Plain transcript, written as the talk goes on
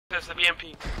there's a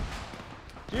BMP.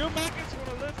 Do you maggots want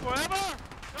to live forever?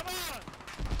 Come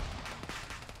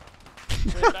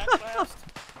on! Way back last.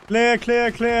 Clear,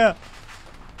 clear, clear!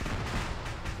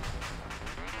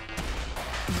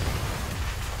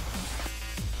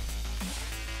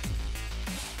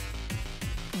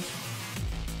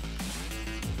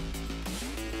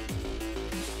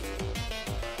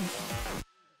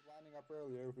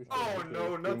 Oh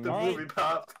no, not the movie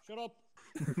part. Shut up.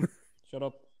 Shut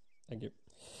up. Thank you.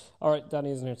 Alright,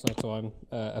 Danny isn't here tonight, so I'm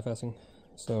FSing.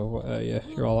 So, yeah,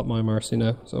 you're all at my mercy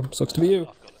now. So, sucks to be you.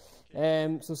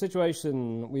 So,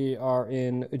 situation. We are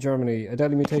in Germany. A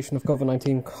deadly mutation of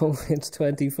COVID-19,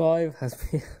 COVID-25,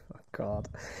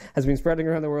 has been spreading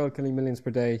around the world, killing millions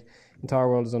per day. Entire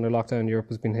world is under lockdown. Europe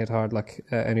has been hit hard like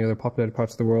any other populated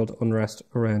parts of the world. Unrest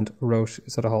around Roche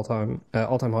is at a all-time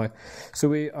high. So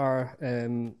we are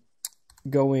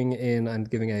going in and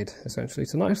giving aid, essentially.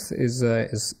 Tonight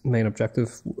is main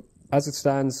objective. As it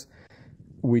stands,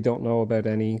 we don't know about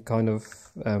any kind of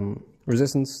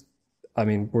resistance. I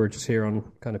mean, we're just here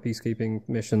on kind of peacekeeping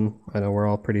mission. I know we're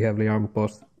all pretty heavily armed,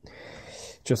 but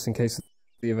just in case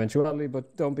the eventuality,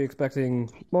 but don't be expecting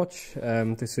much.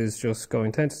 This is just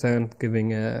going 10 to 10,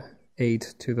 giving aid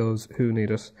to those who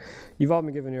need it. You've all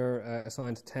been given your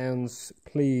assigned towns.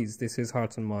 Please, this is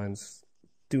Hearts and Minds.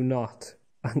 Do not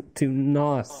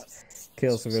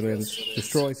kill civilians,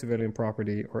 destroy civilian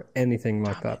property, or anything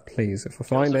like that, please. If we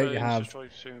find out you have,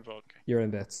 you're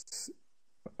in bits.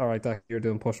 Alright, Dak, you're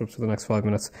doing push-ups for the next 5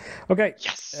 minutes. Okay,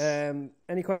 yes.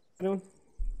 Any questions?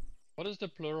 What is the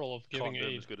plural of giving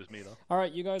aid? As good as me, though.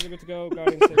 Alright, you guys are good to go.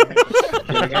 Guardians, take your head.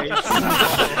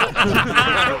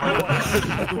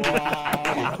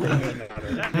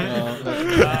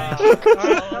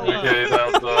 Okay,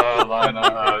 Delta, line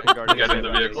up, get in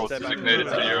the vehicle designated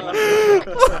to you.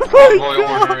 Convoy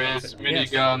order is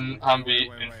minigun, Humvee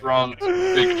in front,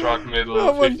 big truck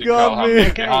middle, 50 cal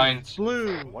Humvee behind.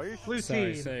 Blue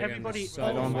team, everybody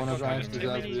I don't want to drive into to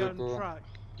that minigun vehicle. truck.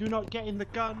 Do not get in the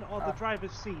gun or the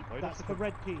driver's seat. That's the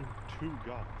red team. Two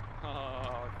guns.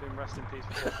 Oh, then rest in peace.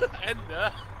 And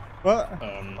What?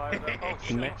 I'm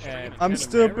Kind of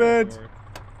stupid. married, or-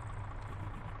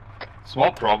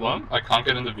 Small problem, I can't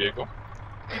get in the vehicle.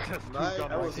 It has two Nice, guns.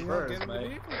 that was first,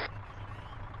 mate.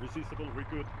 Resistable, we're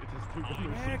good. It has two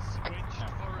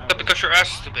guns. because your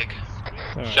ass is too big.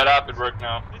 Alright. Shut up, it worked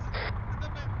now.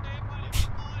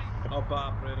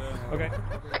 Okay.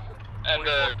 And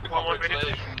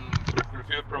congratulations,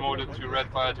 reviewed promoted to red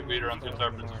fire to leader until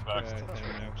turbulence is back.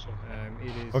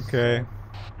 It is Okay.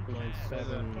 below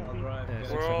 7.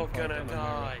 We're all gonna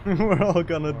die. We're all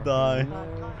gonna die.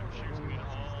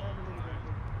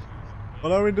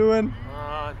 What are we doing?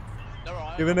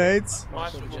 Giving aids? Might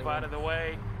as well move out of the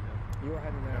way. You are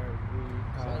heading there.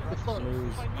 We have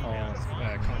news of contacts.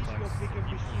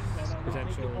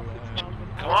 Potential.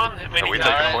 Come on,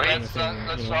 Alright,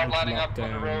 let's start lining up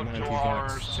on the road to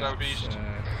our southeast.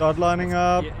 Start lining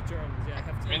up.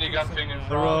 Minigun thing in The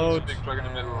front, road. big truck in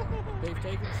the middle. They've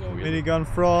taken so Minigun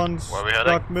front. Where we heading?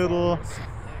 Truck middle.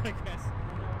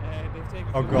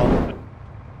 Oh god.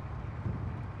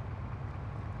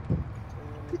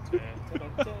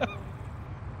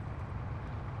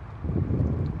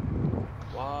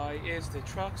 Why is the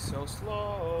truck so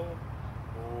slow?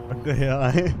 What the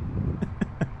hell?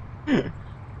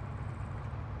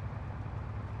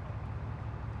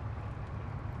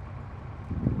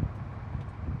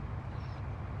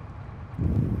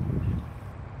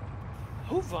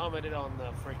 Who vomited on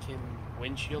the freaking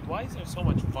windshield? Why is there so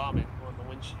much vomit on the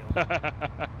windshield?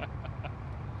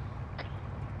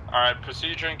 Alright,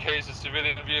 procedure in case a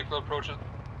civilian vehicle approaches.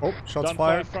 Oh, shots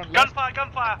fired. Gunfire!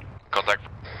 Gunfire! Contact.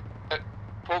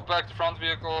 Pull back the front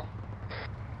vehicle.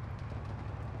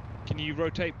 Can you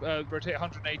rotate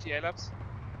 180 A-labs?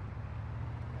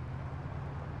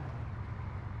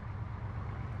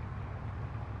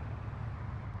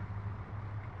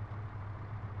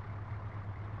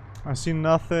 I see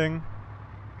nothing.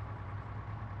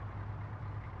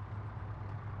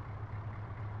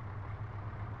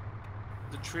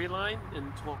 The tree line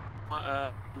in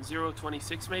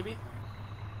 026 maybe?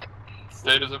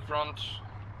 Status up front.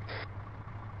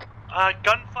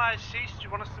 Gunfire ceased. Do you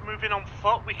want us to move in on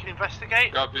foot? We can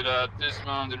investigate. Copy that.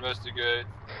 Dismount, investigate.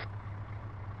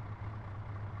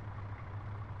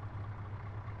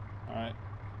 Alright.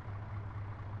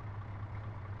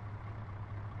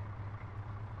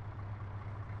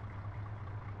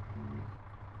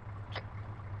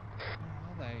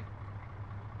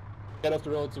 Get off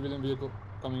the road, civilian vehicle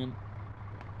coming in.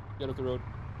 Get off the road.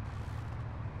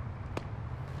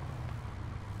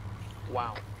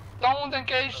 Wow. Don't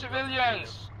engage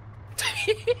civilians!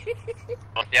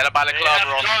 He had a balaclava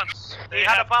on. He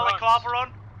had a balaclava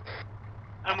on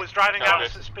and was driving Copy.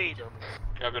 at speed.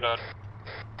 Copy that.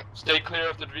 Stay clear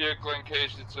of the vehicle in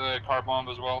case it's a car bomb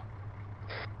as well.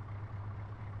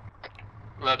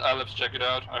 Let Alex check it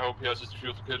out. I hope he has his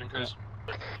fuel kit in case.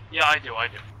 Yeah, I do.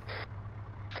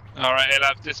 Alright,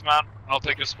 Alab, dismount. I'll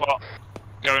take your spot.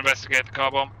 Go investigate the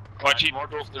car bomb.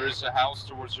 Mordorf, there is a house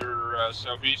towards your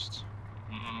southeast.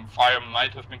 Fire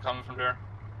might have been coming from there.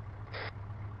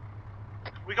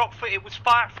 It was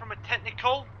fired from a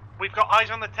technical. We've got eyes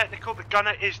on the technical. The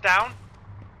gunner is down.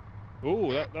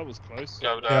 Ooh, that was close.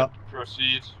 Copy that.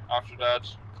 Proceed. After that,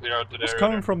 clear out the area. It's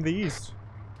coming from the east.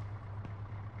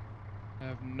 I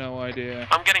have no idea.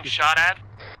 I'm getting shot at.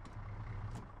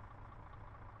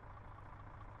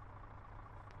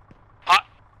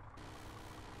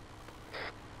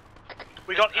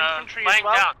 We got infantry as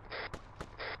well. Down.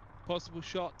 Possible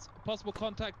shots. Possible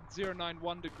contact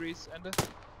 091 degrees, Ender.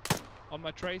 On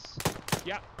my trace.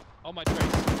 Yeah, on my trace.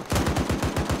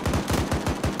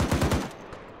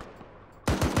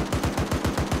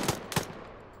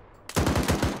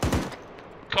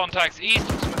 Contacts east,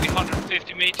 approximately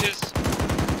 150 meters.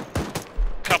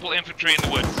 Couple infantry in the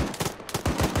woods.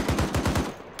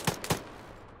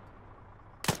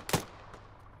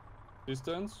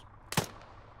 Distance?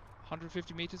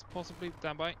 150 meters, possibly.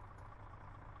 Stand by.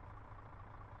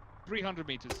 300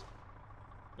 meters.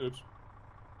 Oops.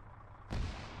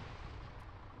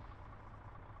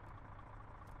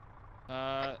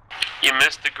 You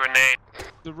missed the grenade.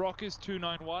 The rock is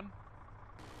 291.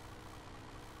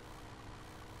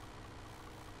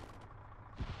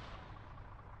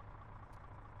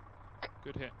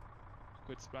 Good hit.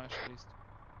 Good splash, at least.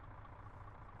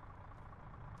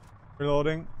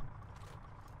 Reloading.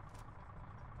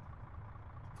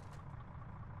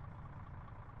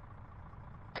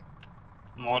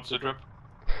 What's the drip?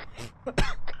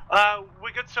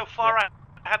 We're good so far. I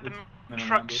had the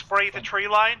truck spray the tree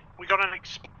line. We got an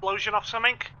explosion off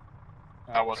something.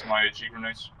 That was my AG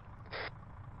grenades.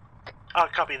 I'll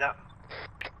copy that.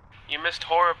 You missed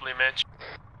horribly, Mitch.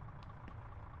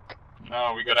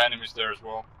 No, we got enemies there as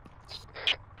well.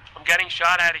 I'm getting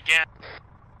shot at again.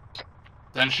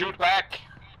 Then shoot back!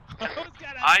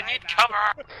 I need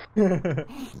cover!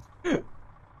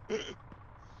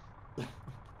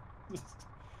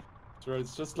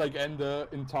 It's just like Ender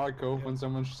in Tarkov when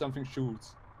something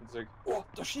shoots. It's like, oh,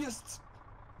 da schießt!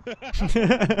 The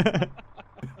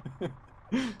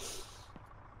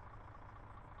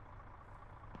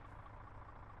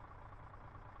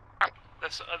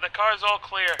car's all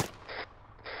clear.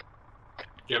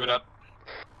 Give it up.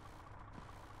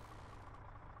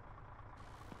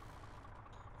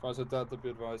 If I said that, be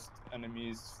advised,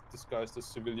 enemies disguised as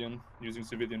civilian, using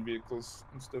civilian vehicles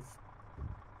and stuff.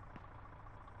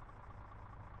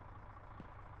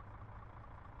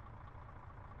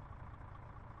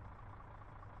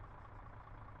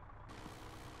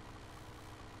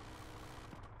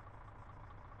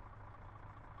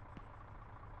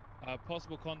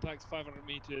 Possible contacts 500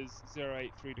 meters,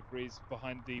 083 degrees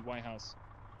behind the White House.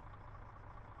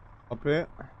 Up it.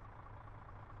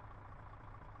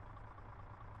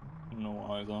 No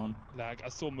eyes on. Lag. I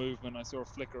saw movement. I saw a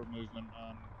flicker of movement,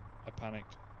 and I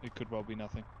panicked. It could well be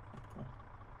nothing.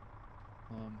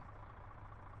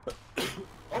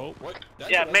 Oh, what?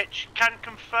 Yeah, Mitch, can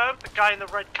confirm the guy in the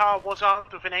red car was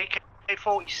armed with an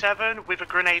AK-47 with a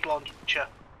grenade launcher.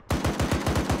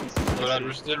 But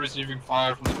we're still receiving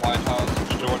fire from the White House,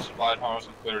 towards the White House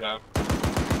and cleared out. So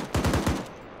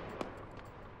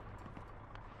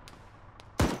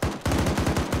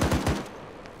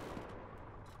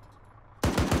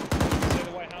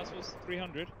the White House was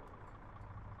 300.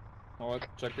 Oh,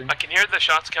 checking. I can hear the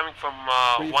shots coming from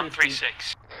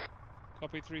 136.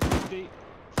 Copy 350.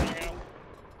 Frag out.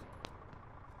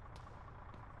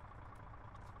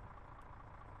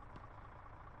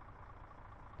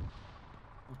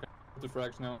 The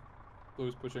frags now. Blue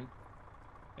is pushing.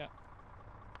 Yeah.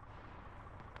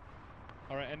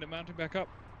 Alright, Ender mounting back up.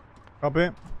 Copy.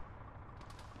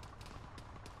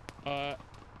 Oh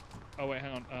wait,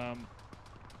 hang on.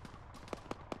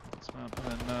 Dismount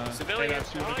and then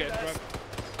Civilians, you want to get behind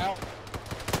drug out.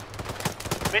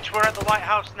 Mitch, we're at the White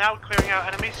House now, clearing out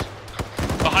enemies.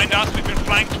 Behind us, we've been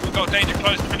flanked. We've got danger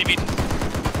close, 20 meters.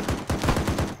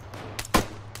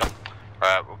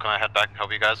 Alright, we're gonna head back and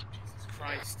help you guys. Jesus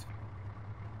Christ.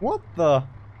 What the?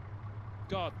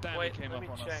 God damn, Wait, it came let up me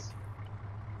on check. us.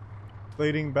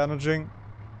 Bleeding, bandaging.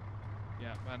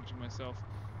 Yeah, managing myself.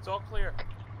 It's all clear.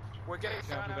 We're getting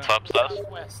shot Copy at that. Top from the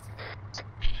west.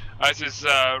 This is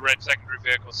red secondary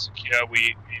vehicle secure.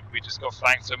 We just got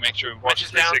flanked, so make sure we watch Mitch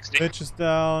is down. 360. Bitch is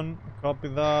down. Copy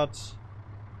that.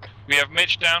 We have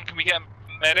Mitch down. Can we get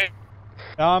a medic?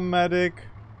 I'm medic.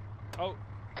 Oh,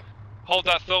 hold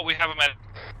that thought. We have a medic.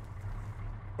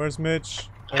 Where's Mitch?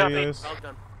 There he is. Well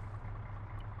done.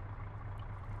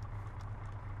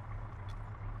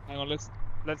 Hang on.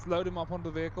 Let's load him up on the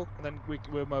vehicle, and then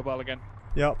we're mobile again.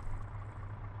 Yep.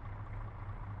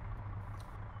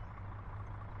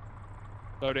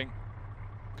 Loading.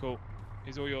 Cool.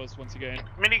 He's all yours once you get in.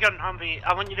 Minigun Humvee,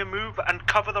 I want you to move and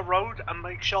cover the road and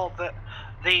make sure that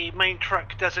the main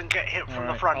truck doesn't get hit from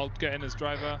the front. I'll get in as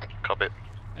driver. Copy.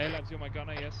 Hey lads, you're my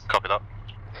gunner, yes? Copy that.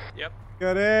 Yep.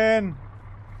 Get in.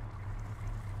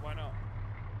 Why not?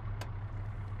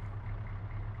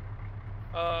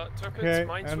 Turpins, Okay,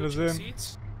 mind and is switching in.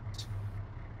 seats?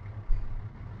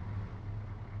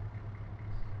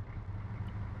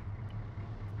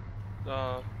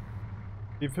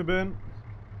 Ifibin.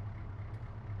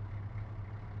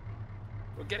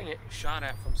 We're getting it shot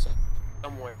at from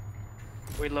somewhere.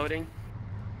 Reloading.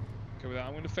 Okay, with that,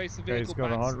 I'm going to face the Okay, he's vehicle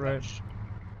got a back. heart rate.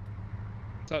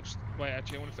 Wait,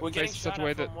 actually, I want We're to getting face it such shot a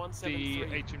way at that from the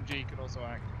 173. HMG can also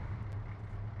act.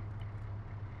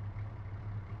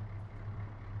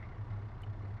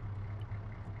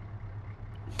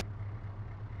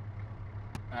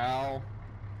 Ow.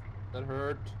 That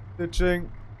hurt.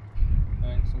 Ditching.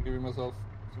 Thanks, I'm giving myself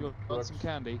some You want some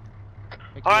candy?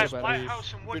 Make Alright, you feel White better.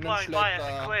 House and Been Woodline unslept, Lion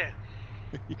are clear.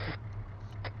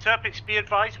 Turpix, be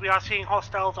advised, we are seeing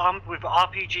hostiles armed with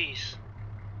RPGs.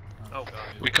 Oh god.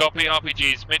 We copy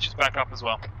RPGs. Mitch is back up as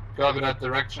well. Copy that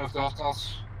direction of the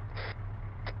hostiles.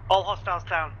 All hostiles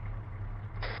down.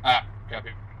 Ah, copy.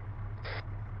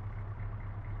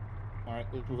 Alright,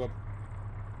 let's move up.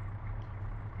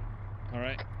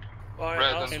 Alright. Alright,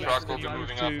 Red I'll and switch truck to will the be other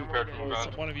moving two. up, prepare to move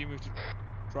out. One of you move to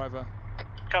driver.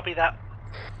 Copy that.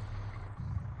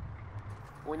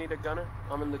 We need a gunner.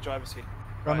 I'm in the driver's seat.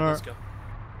 Gunner. Right, let's go.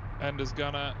 And as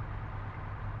gunner.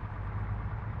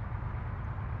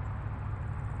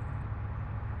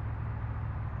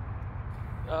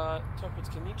 Turpins,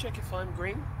 can you check if I'm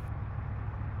green?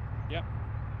 Yep.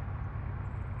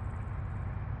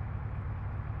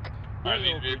 Alright,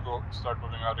 lead vehicle, start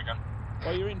moving out again.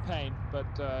 Well, you're in pain, but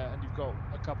and you've got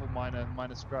a couple minor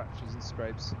scratches and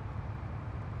scrapes.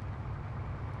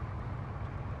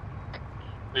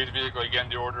 Lead vehicle, again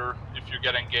the order. If you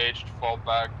get engaged, fall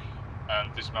back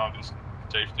and dismount in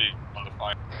safety on the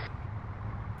fire.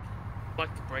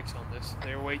 Like the brakes on this.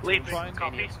 They're way too Lead vehicle,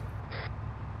 instantaneous.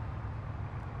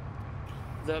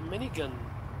 The minigun.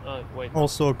 Wait.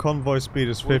 Also, convoy speed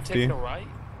is We're 50. taking a right.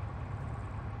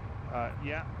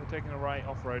 Yeah, we're taking a right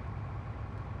off road.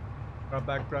 Right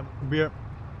back, grab beer.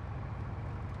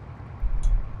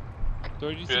 Be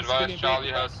advised,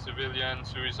 Charlie has civilian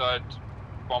suicide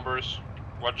bombers.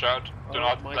 Watch out. Do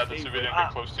not my let the favorite. civilian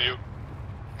get close to you.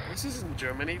 This isn't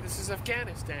Germany. This is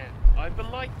Afghanistan. I've been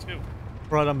lied to.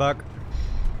 Right, I'm back.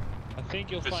 I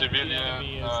think you'll The find the civilian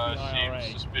enemy is the IRA.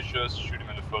 seems suspicious, shoot him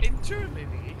in the foot. In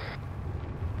Germany.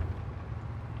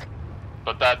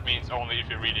 But that means only if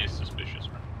he really is suspicious,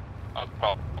 right? I'll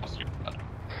probably you that.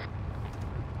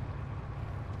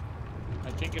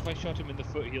 I think if I shot him in the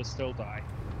foot, he'll still die.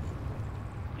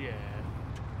 Yeah.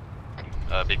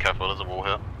 Be careful, there's a wall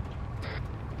here.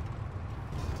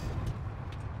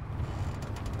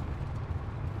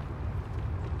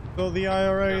 So the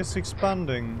IRA is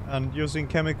expanding and using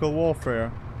chemical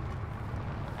warfare.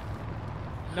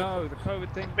 No, the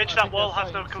COVID thing. Mitch, I that think wall they're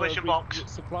has no fighting collision for box.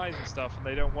 supplies and stuff, and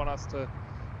they don't want us to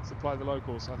supply the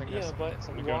locals. I think Yeah, there's but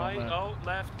something why? going on there. Oh,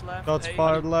 left. Shots hey.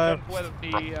 fired left. Whether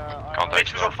the Contact.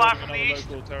 Mitch, we got fire from another the east.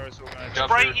 local terrorist organisation. Yeah.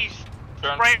 Spray Turn. east.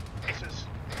 Turn. Spray places.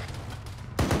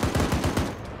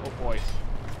 Oh boy.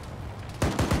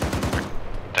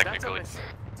 Technically. That's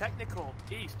a technical.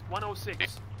 East.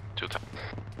 106.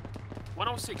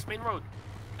 106, main road.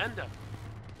 Ender.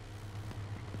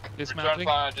 Return Dismounting.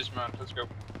 fire, dismount, let's go.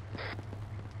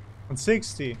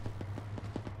 160.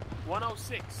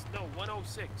 106. No,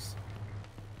 106.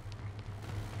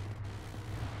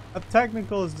 A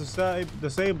technical is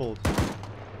disabled.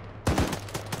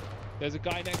 There's a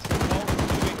guy next to the pole.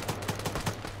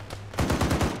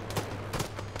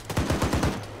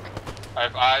 I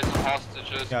have eyes on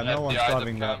hostages Yeah, at no one's the item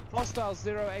driving that. camp. Hostile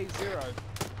 080.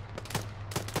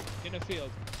 In a field.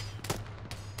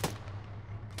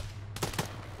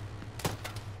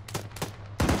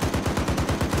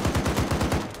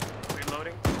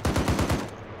 Reloading.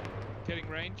 Getting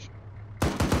range.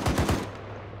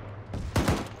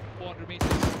 400 meters.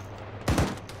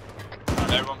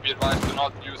 Everyone be advised to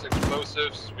not use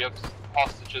explosives. We have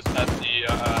hostages at the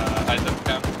item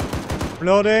camp.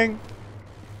 Reloading.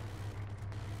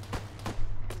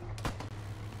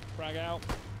 Frag out.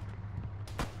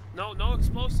 No, no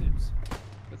explosives.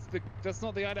 That's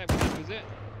not the IDAC map, is it?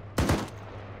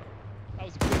 That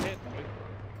was a good hit, though.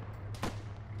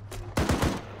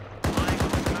 Lying on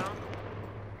the ground.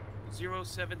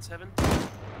 077.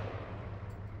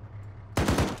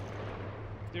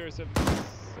 077.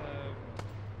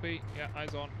 B. Yeah,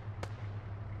 eyes on.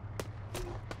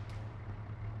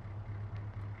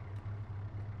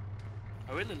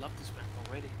 I really love this map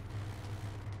already.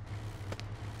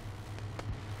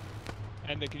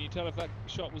 And can you tell if that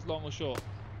shot was long or short?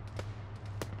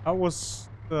 That was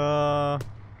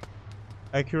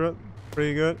accurate,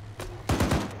 pretty good.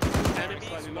 Enemies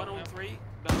 103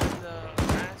 behind the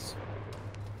grass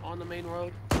on the main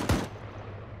road.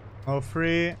 Oh,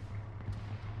 free.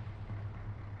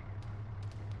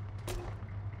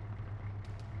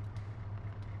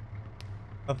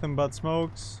 Nothing but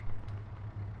smokes.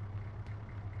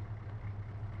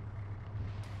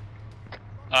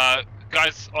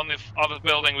 Guys, on the other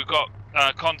building, we've got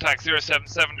contact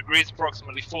 077 degrees,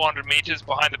 approximately 400 meters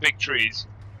behind the big trees.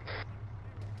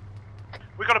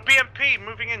 We got a BMP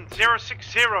moving in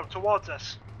 060 towards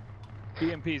us.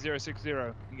 BMP 060,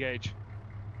 engage.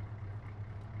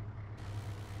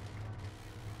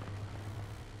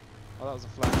 Oh, that was a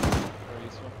flash. Very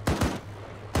useful.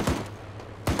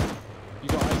 You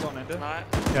got eyes on, Ender?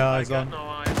 Yeah, eyes on. No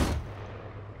eyes.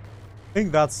 I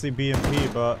think that's the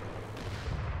BMP, but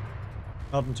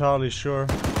not entirely sure.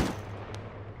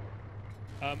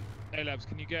 A-Labs,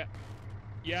 can you get...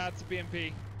 Yeah, it's a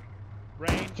BMP.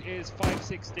 Range is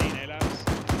 516, A-Labs.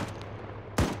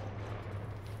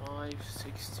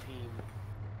 516.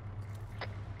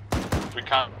 We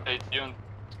can't hit you and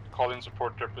call in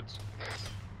support turrets.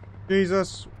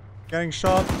 Jesus, getting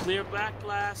shot. Clear back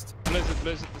blast. Blizzard,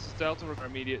 this is Delta. We're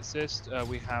immediate assist.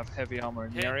 We have heavy armor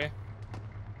in the area.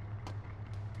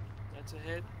 That's a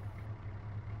hit.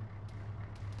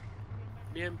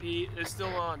 BMP is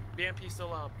still on. BMP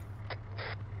still on.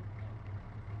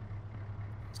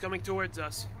 It's coming towards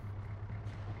us.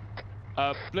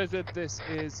 Blizzard, this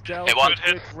is Delta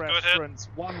with reference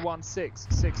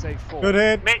 116684. Good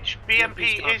hit. Mitch,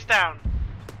 BMP is down.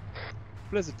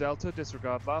 Blizzard Delta,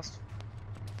 disregard last.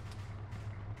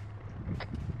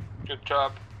 Good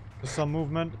job. There's some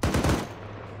movement.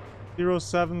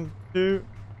 072.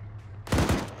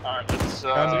 Alright, let's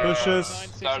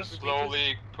start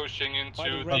slowly pushing into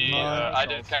the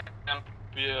IDAC camp.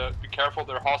 Be careful,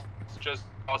 there are hostages,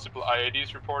 possible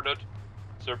IADs reported.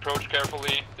 So approach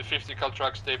carefully. The 50 cal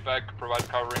truck, stay back, provide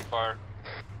covering fire.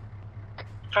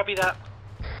 Copy that.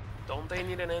 Don't they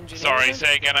need an engineer? Sorry,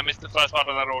 say again, I missed the first part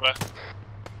of that order.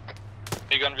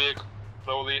 Gun vehicle,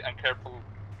 slowly and carefully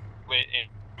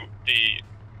into the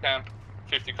camp.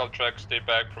 50 cal truck, stay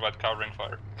back, provide covering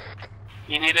fire.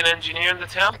 You need an engineer in the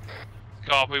town?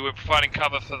 Copy, we're providing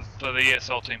cover for the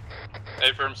assault team.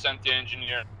 A-firm sent the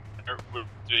engineer with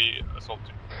the assault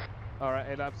team. Alright,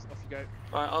 A-Labs, off you go.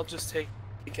 Alright, I'll just take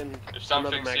if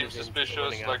something seems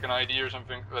suspicious, like an ID or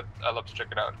something, let Aleps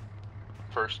check it out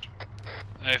first.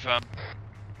 A-firm.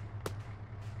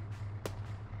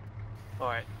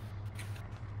 Alright.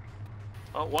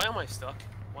 Oh, why am I stuck?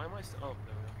 Why am I stuck? Oh,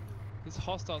 there we go. There's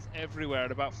hostiles everywhere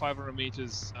at about 500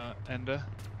 meters, Ender.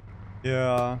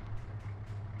 Yeah.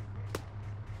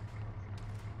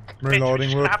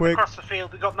 Reloading real quick. Across the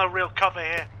field, we got no real cover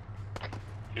here.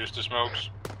 Use the smokes.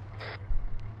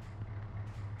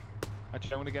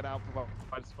 Actually, I want to get out,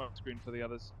 provide a smoke screen for the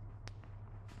others.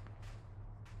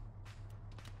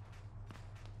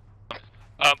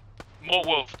 More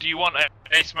Wolf, do you want a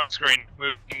smoke screen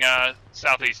moving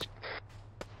southeast?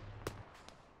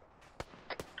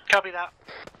 Copy that.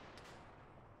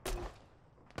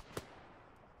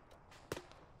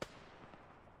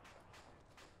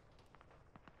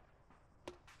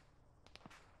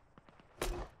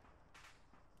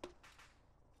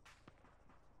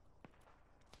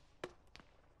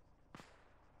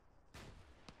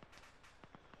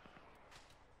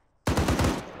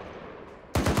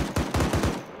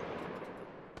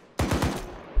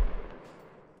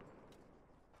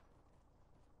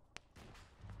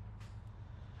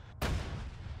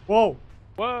 Whoa!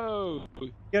 Whoa!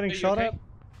 Getting shot okay? at?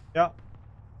 Yeah.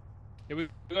 Yeah, we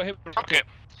got hit by a rocket.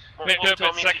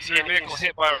 Mid-purpose secondary vehicle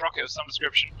hit by a rocket of some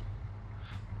description.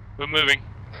 We're moving.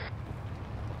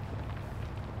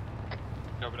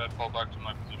 Copy that, fall back to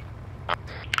my position.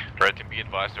 Right, and be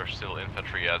advised, there's still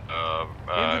infantry at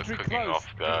infantry cooking close, off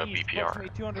east, BPR.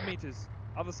 approximately 200 meters.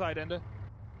 Other side, Ender.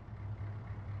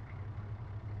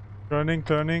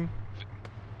 Turning.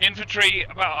 Infantry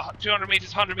about 200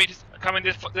 meters, 100 meters, coming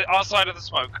our side of the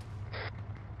smoke.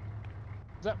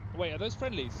 Wait, are those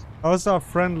friendlies? Those are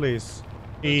friendlies.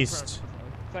 East.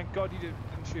 Thank God you didn't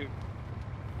shoot.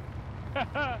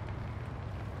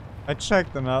 I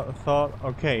checked and I thought,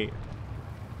 okay.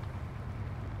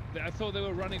 I thought they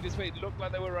were running this way. It looked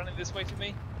like they were running this way to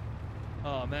me.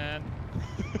 Oh man.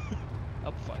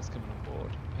 Upfire's coming on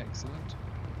board. Excellent.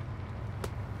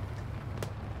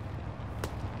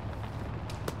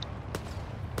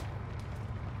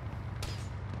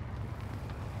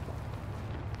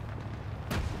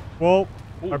 Whoa,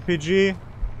 Ooh. RPG.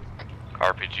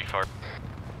 RPG fire.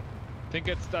 I think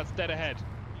that's dead ahead.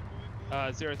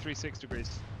 036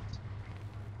 degrees.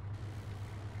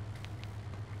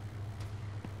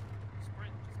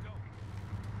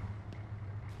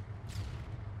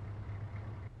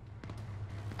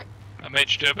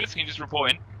 Mage Turbines, can you just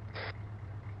report in?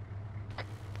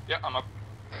 Yeah, I'm up.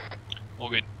 All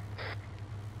good.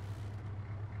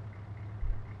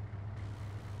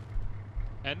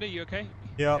 Ender, you okay?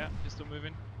 Yep. Yeah, you're still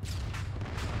moving.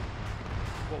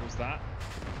 What was that?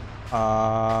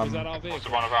 Was that our Was vehicle?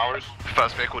 it one of ours?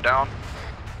 First vehicle down.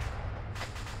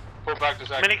 Pull back to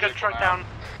second Minigun vehicle truck now. down.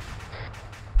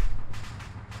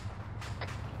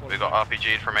 We got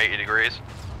RPG'd from 80 degrees.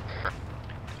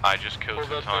 I just killed Pull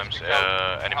 2 that times. 50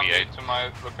 cal Enemy Humvee 8. to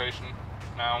my location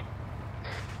now.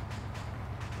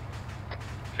 I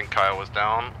think Kyle was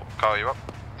down. Kyle, you up?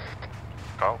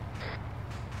 Kyle?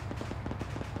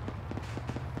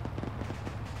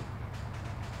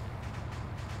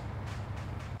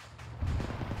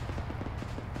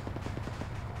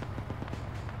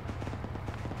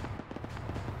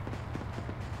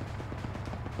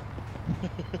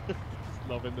 Just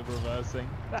loving the reversing.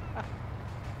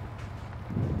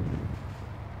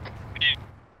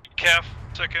 Cav,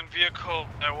 second vehicle,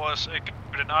 there was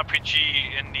an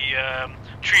RPG in the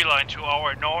tree line to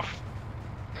our north.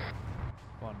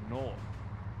 One north.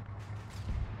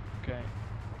 Okay.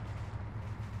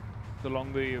 It's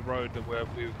along the road that we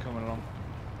were coming along.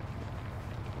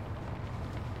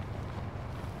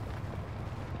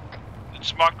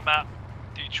 It's marked map,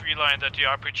 the tree line that the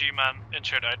RPG man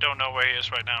entered. I don't know where he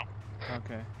is right now.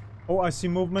 Okay. Oh, I see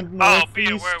movement Oh, be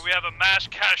northeast. aware, we have a mass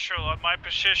casual on my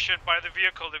position by the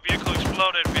vehicle. The vehicle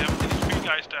exploded. We have these 3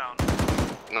 guys down.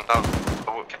 No,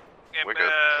 oh, we're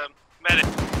good. Medic.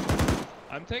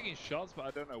 I'm taking shots, but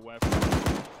I don't know where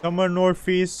from. Somewhere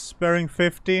northeast, bearing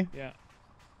 50. Yeah.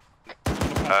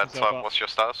 What's your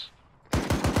status?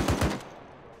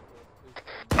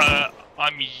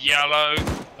 I'm yellow.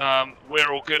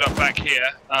 We're all good up back here.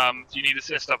 Do you need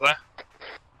assist up there?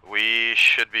 We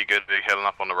should be good. We're healing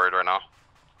up on the road right now.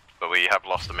 But we have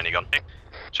lost the minigun.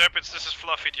 Turbines, this is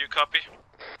Fluffy. Do you copy?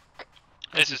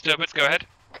 This is Turbines, go ahead.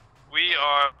 We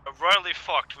are royally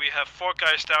fucked. We have 4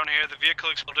 guys down here. The vehicle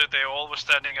exploded. They all were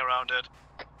standing around it.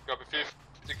 Copy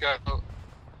 50 cal.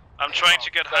 I'm trying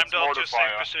to get That's Heimdall to a mortar safe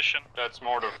fire. position. That's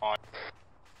mortar fire.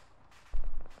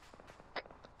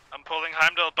 I'm pulling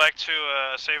Heimdall back to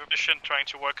a safe position, trying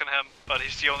to work on him, but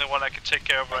he's the only one I can take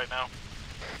care of right now.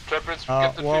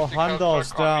 Well,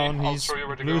 Heimdall's down. He's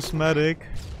loose medic.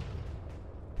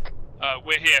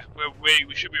 We're here.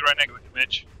 We should be right next to him,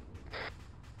 Mitch.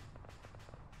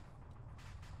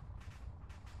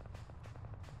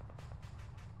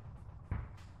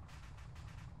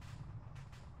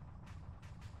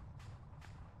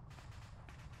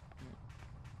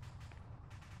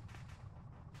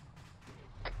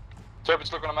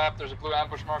 Turbines, look on the map. There's a blue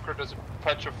ambush marker. There's a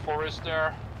patch of forest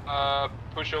there.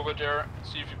 Push over there.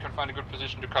 See if you can find a good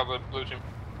position to cover blue team.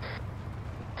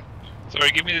 Sorry,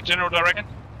 give me the general direction.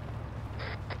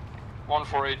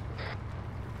 148.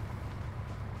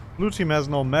 Blue team has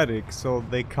no medic, so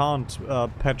they can't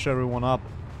patch everyone up.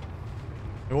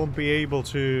 They won't be able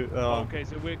to. Okay,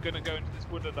 so we're gonna go into this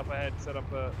woodland up ahead, set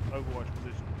up a overwatch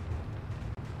position.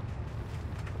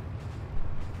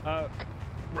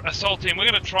 Assault team, we're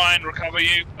gonna try and recover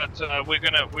you, but we're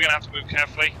gonna have to move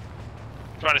carefully.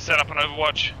 Trying to set up an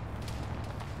overwatch.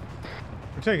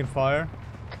 We're taking fire.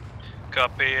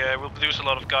 Copy. We'll lose a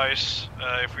lot of guys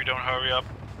if we don't hurry up,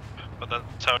 but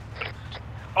that's how.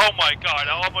 Oh my god!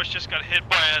 I almost just got hit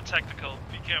by a tactical.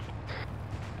 Be careful.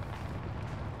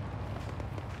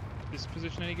 Is this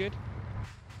position any good?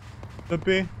 Could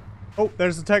be. Oh,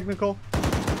 there's a technical.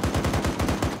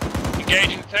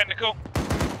 Engaging the technical.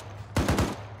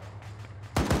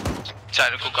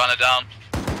 Technical gunner down.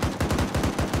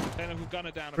 Technical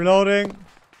gunner down. Reloading.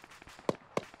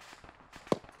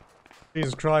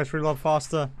 Jesus Christ, reload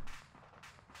faster.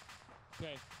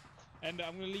 Okay. And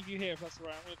I'm gonna leave you here if that's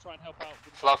alright. I'm gonna try and help out.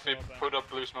 With Fluffy, put up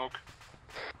blue smoke.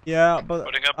 Yeah, but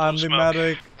I'm the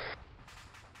medic.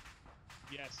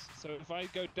 Yes, so if I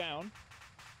go down,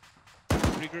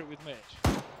 regroup with Mitch.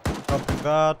 Copy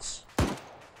that.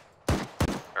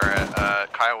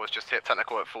 Alright, Kyle was just hit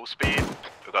technical at full speed.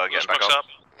 We've got to get him back up.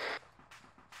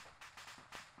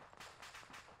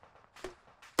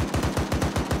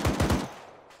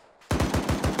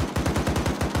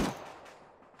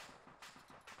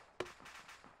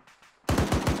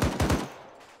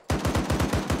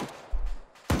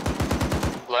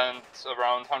 Land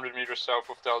around 100 meters south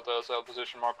of Delta cell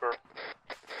position marker.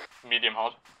 Medium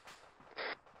hot.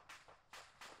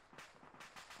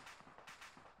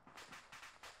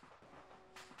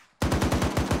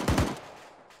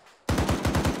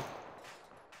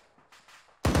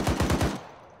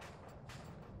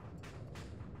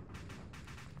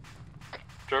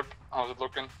 Derp, how's it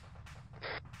looking?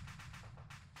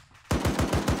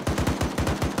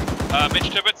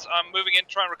 Mitch Tibbets, I'm moving in to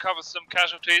try and recover some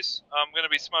casualties. I'm going to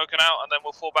be smoking out and then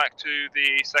we'll fall back to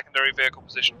the secondary vehicle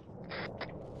position.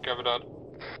 Cover that.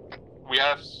 We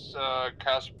have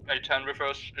CAS A10 with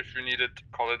us. If you need it,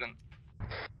 call it in.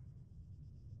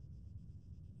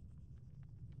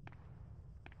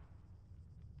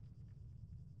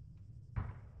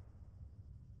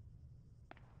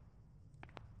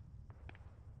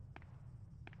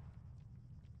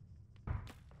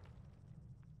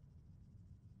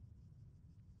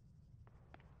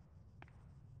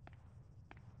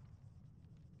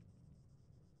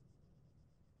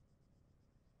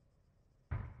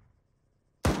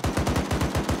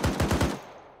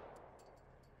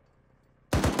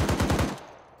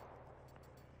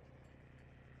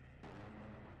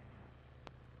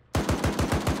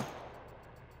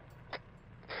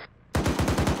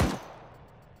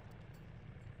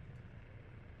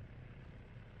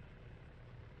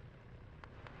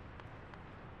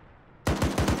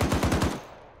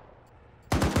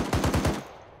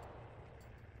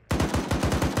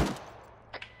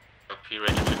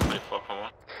 Ready to 24.1.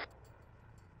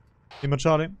 Lima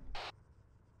Charlie.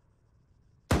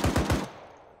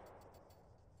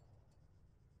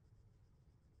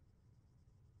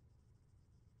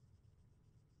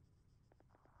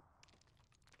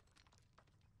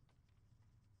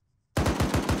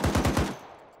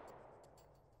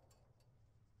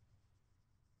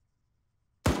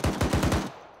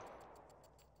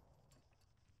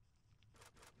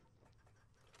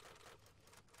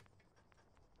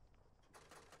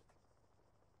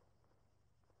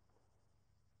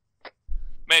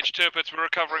 Mage Turpits, we're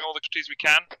recovering all the casualties we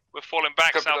can. We're falling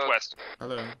back southwest.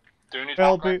 Hello. Do you need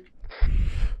Helpy.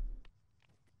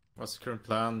 What's the current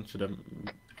plan? Should I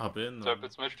hop in?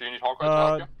 Turpits, Mitch, do you need Hawkeye to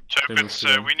help you?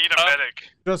 Turpits, we need a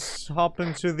medic. Just hop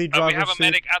into the driver's we have a seat.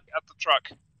 medic at the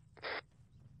truck.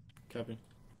 Copy.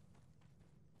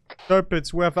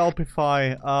 Turpits, we have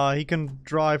Alpify. He can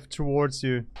drive towards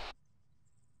you.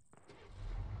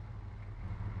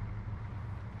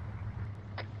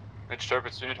 Mitch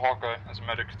Turpits, do you need Hawkeye as a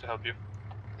medic to help you?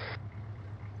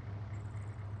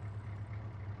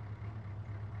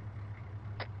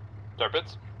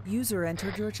 Turpits? User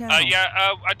entered your channel.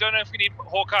 I don't know if we need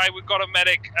Hawkeye. We've got a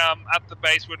medic at the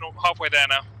base. We're halfway there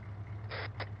now.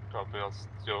 Copy, I'll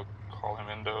still call him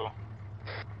in though.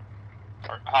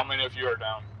 How many of you are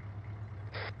down?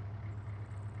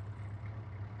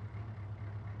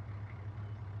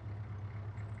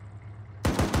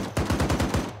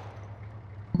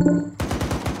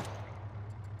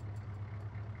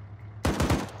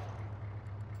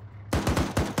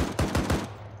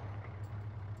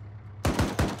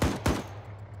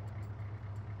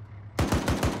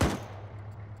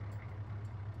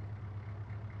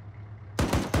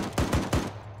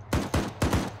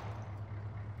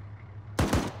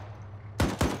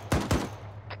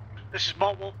 This is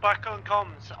Motwolf back on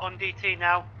comms, on DT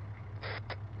now.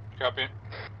 Copy.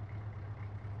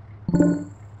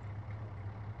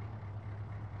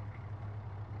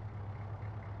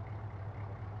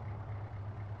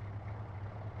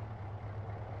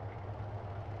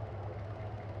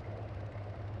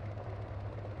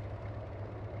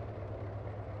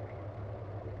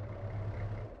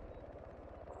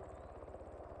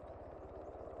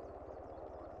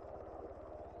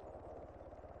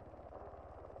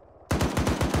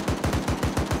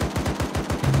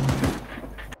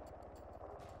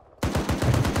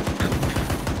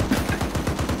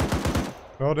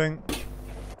 Loading.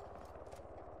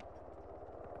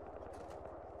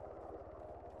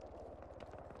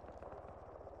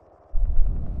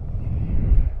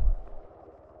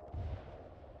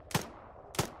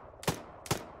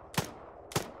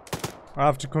 I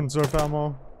have to conserve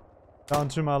ammo. Down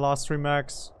to my last 3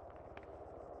 max.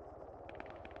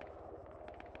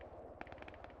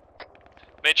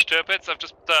 Mage Turpits, I've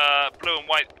just blue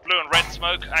and red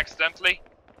smoke accidentally.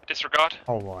 Disregard.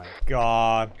 Oh my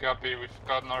god. Copy, we've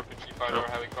got an RPG fighter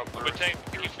helicopter. We're taking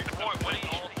what are you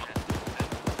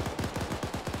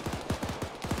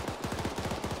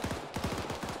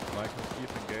Michael,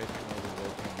 keep engaging while we're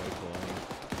working local line.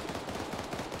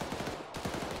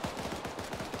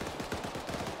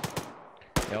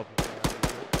 Help.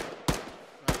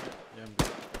 Yeah, I'm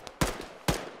good.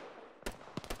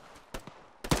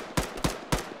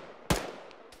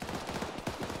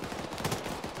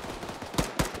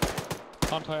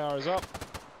 Anti-R is up.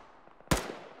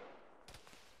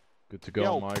 Good to go,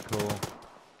 Yo. Michael.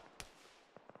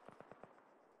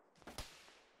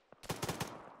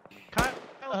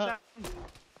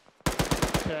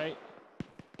 Okay.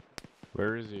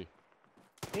 Where is he?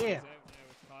 Here.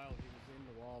 Kyle, he was in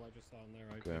the wall. I just saw him there.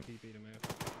 I Okay. TP'd him out.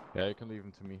 Yeah, you can leave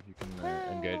him to me. You can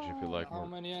engage if you like. How More.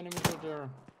 many enemies are there?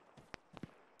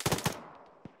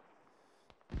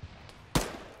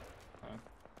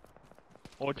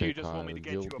 Or do you just want me to Kyle,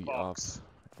 get you'll you a be box?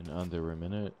 up in under a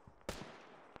minute.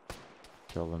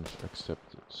 Challenge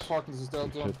accepted. Parkins is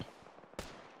dead zone.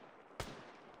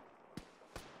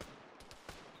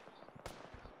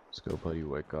 Let's go, buddy.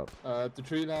 Wake up. The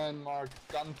tree line marked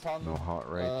gun ton. No heart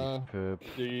rate. Pip.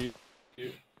 The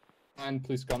line,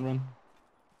 please gun run.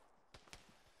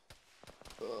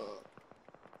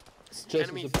 Just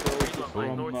Enemies approach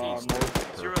from northeast.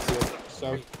 north, 0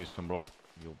 south. Eastern block.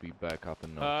 You'll be back up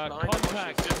in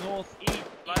Contact northeast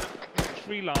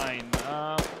tree line.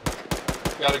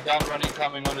 Got a gun running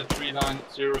coming on the tree line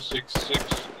 066.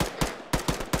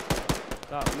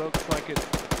 That looks like it's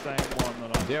the same one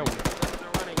that I'm There we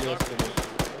They're running RPG.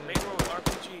 Main road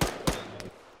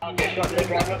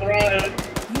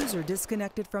RPG. User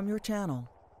disconnected from your channel.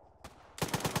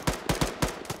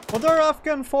 What are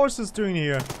Afghan forces doing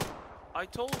here? I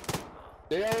told.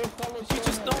 They are fellow. You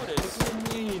just noticed. What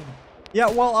do you mean? Yeah,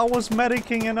 well, I was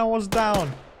medicing and I was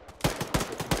down.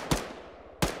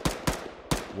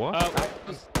 What?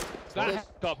 That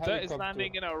helicopter is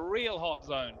landing in a real hot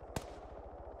zone.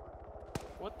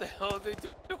 What the hell are they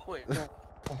doing?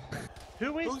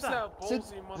 Who's that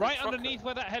ballsy motherfucker? Right underneath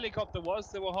where that helicopter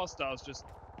was, there were hostiles just...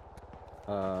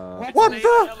 What the?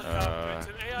 It's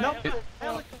an AI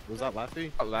helicopter. Was that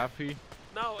Laffy? Laffy?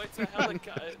 No, it's a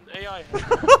helicopter. An AI.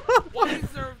 Why is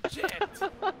there a jet?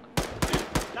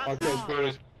 Okay,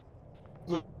 British.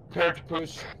 Prepare to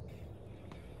push.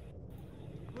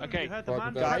 Okay,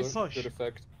 guys. Good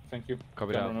effect. Thank you.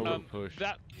 Copy that. Push.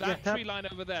 That tree line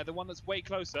over there, the one that's way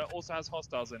closer, also has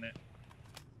hostiles in it.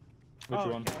 Which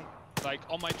one? Like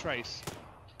on my trace.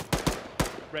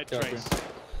 Red Copy. trace.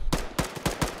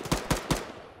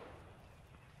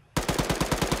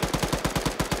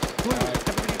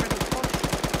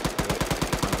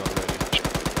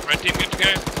 Red team good to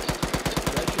go.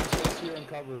 Red team stays here and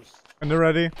covers. And they're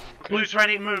ready. Blue's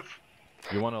ready, move.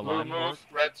 You want to line Move.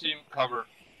 Red team cover.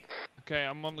 Okay,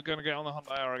 I'm gonna get on the hunt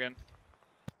IR again.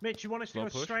 Mitch, you want us to Slow go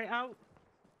push? straight out?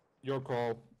 Your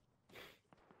call.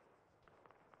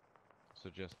 So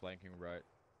just flanking right.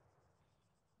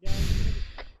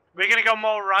 We're gonna go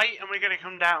more right and we're gonna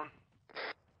come down.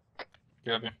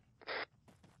 Copy.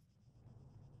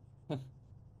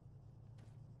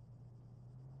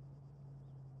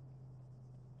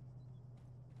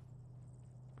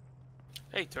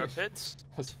 Hey, Turpits.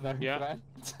 Yeah.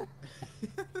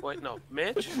 Wait, no,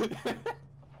 Mitch.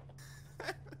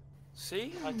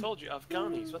 See, I told you,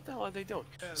 Afghanis. What the hell are they doing?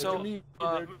 So,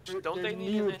 don't they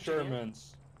need an engineer?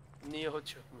 Neo-Germans.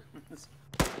 Neo-Germans.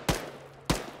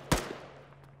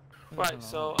 Right.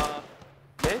 So,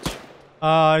 Mitch.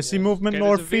 I see movement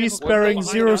northeast bearing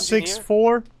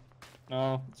 064.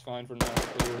 No, it's fine for now.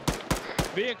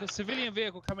 Civilian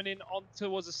vehicle coming in on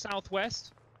towards the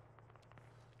southwest.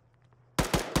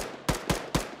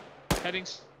 Heading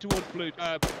towards blue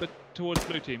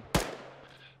team.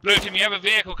 Blue team, you have a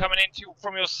vehicle coming in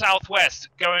from your southwest,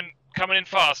 coming in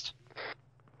fast.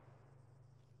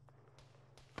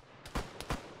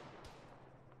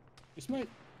 Is my...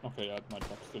 Okay, yeah, my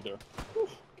truck's still there.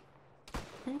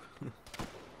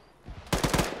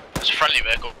 There's a friendly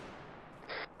vehicle.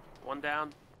 One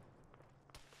down.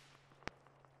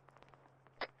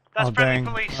 That's Oh friendly dang,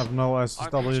 I police. have no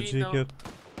SWG kit.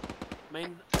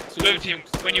 Main. Blue team,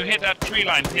 when you hit that tree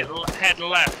line, head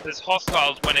left. There's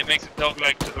hostiles when it makes a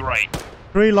dogleg to the right.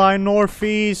 Tree line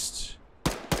northeast.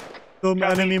 Some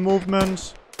enemy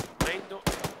movement. Main door.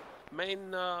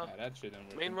 Main. That shit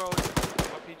ain't Main road.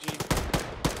 RPG.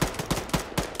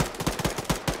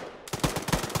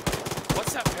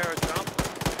 What's that paradrop?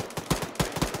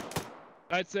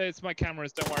 I'd say it's my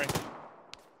cameras. Don't worry.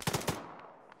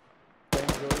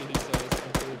 Don't worry, he says.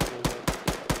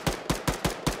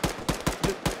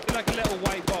 Like a little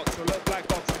white box or a little black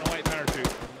box on a white parachute.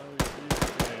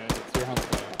 Yeah, it's your hunt.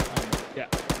 Yeah.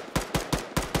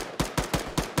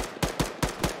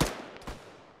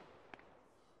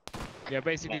 Yeah,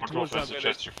 basically I would towards also that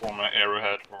suggest you form an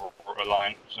arrowhead or a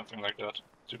line, something like that,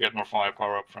 to get more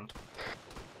firepower up front.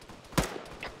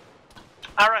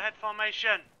 Arrowhead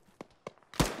formation.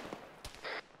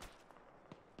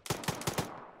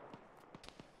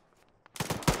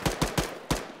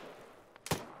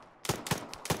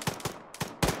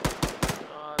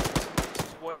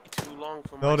 long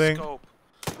from Loading. my scope.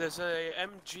 There's a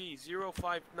MG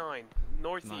 059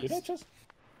 northeast. Did I just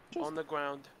on the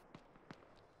ground.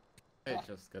 Hey,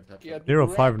 just get that.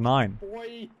 059.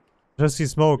 Boy, Just see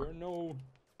smoke. you're no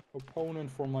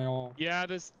opponent for my arm. Yeah,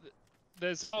 there's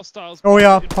hostiles. Oh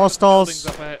yeah, in front of the buildings hostiles.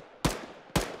 up ahead.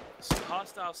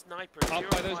 Hostile sniper. Up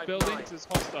by those 059. buildings, there's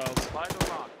hostiles. By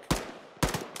the rock.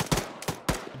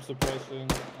 I'm suppressing.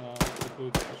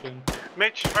 Pushing.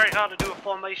 Mitch, it's very hard to do a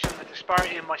formation. The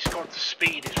disparity in my score to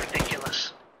speed is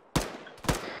ridiculous.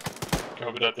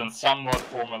 Copy that, then somewhat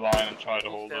form a line and try to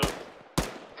hold it.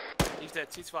 He's dead.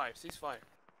 Ceasefire. Ceasefire.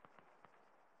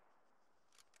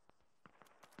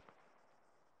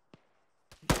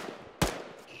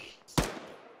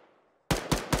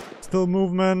 Still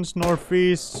movement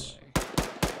northeast.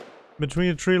 Between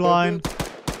the tree line.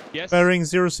 Yes. Bearing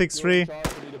 063.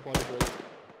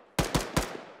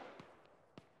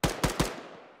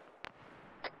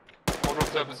 Order of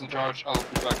step is in charge. I'll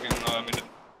be back in a minute.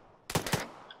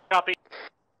 Copy.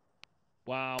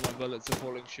 Wow, my bullets are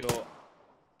falling short.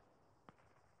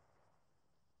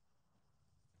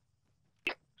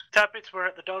 Tappets, we're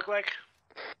at the dogleg.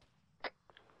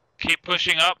 Keep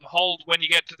pushing up. Hold when you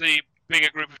get to the bigger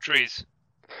group of trees.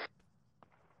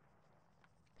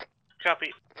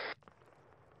 Copy.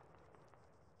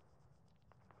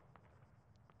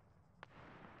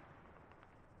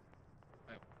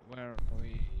 Where are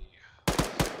we?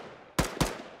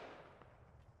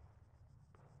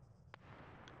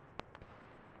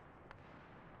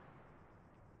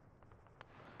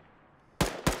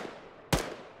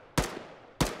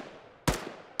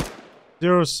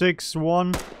 Zero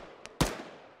 061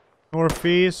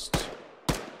 northeast.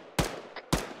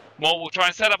 More, we'll try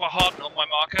and set up a hut on my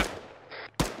marker.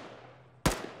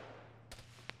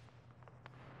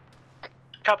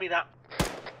 Copy that.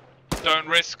 Don't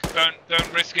risk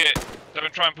it.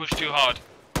 Don't try and push too hard.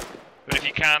 But if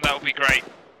you can, that would be great.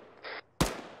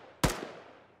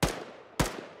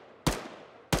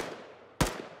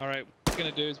 Alright, what we're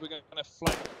gonna do is we're gonna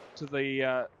flank to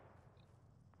the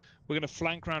we're gonna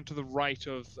flank round to the right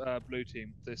of blue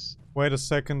team. This Wait a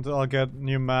second, I'll get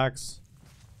new mags.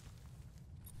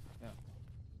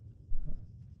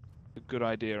 a good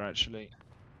idea actually.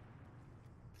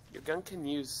 Your gun can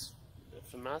use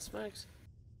for mass mags.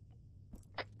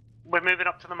 We're moving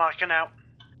up to the marker now.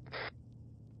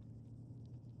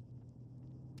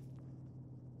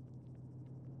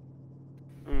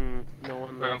 No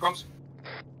one Where left. comes?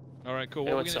 Alright, cool.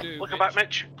 Hey, What what's we're gonna up? do, Welcome back,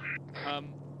 Mitch.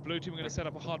 blue team, we're gonna set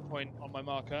up a hard point on my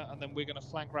marker, and then we're gonna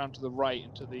flank round to the right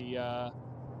into the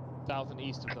south and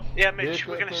east of them. Yeah, Mitch,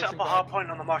 we're going to set up a hard point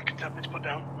on the marker. Tappets put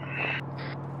down.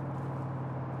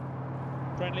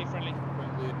 Friendly.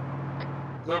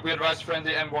 Look, we advise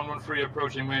friendly M113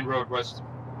 approaching main road west.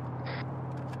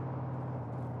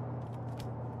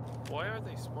 Why are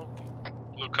they smoking?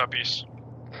 Blue copies.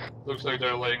 Looks like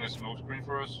they're laying a smoke screen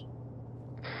for us.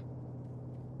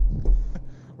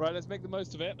 Right, let's make the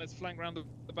most of it. Let's flank round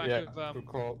the back Yeah, of good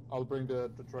call. I'll bring the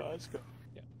truck. Let's go.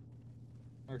 Yeah.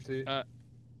 Actually. Alright,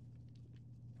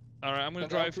 I'm gonna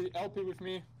drive. LP with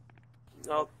me.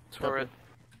 Oh, turret.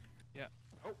 Yeah.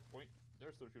 Oh, wait.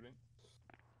 They're still shooting.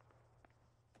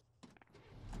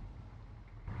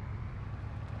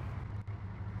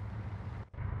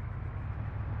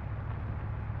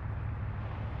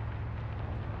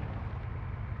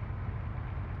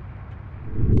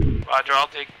 Roger, I'll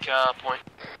take point.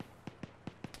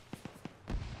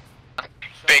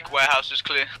 Big warehouse is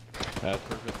clear.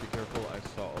 Perfect, be careful. I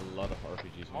saw a lot of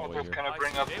RPGs on the way here. Can I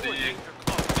bring up the...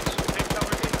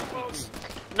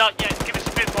 Not yet. Give us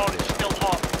a bit more. It's still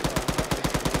hot.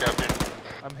 Captain.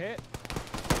 I'm hit.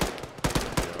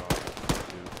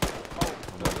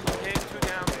 Okay, 2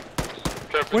 down.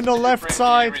 Careful, Window left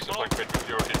side.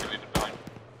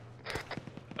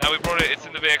 Now we brought it. It's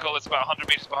in the vehicle. It's about 100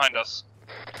 meters behind us.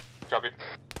 Copy.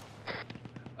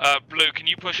 Blue, can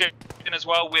you push it in as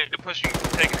well? We're pushing,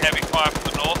 taking heavy fire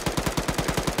from the north.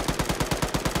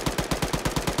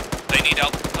 They need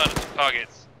alternative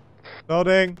targets.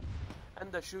 Loading.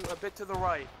 And the shoot a bit to the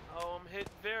right. Oh, I'm hit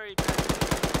very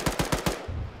bad.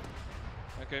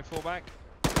 Okay, fall back.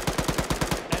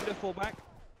 Ender, fall back.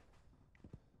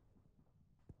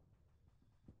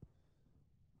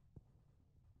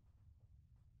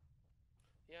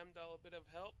 Yamdal, a bit of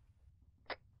help.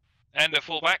 And a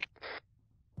fullback.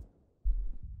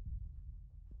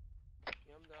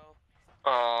 Yamdal.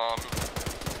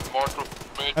 Mortal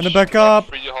And the backup.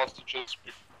 3 hostages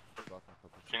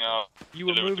out. You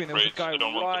were moving, there was a guy I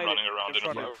don't want them right running around in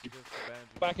front anymore. of you.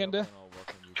 Back ender.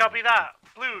 Copy that.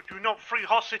 Blue, do not free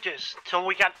hostages till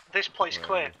we get this place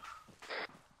clear.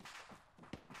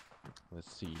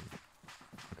 Let's see.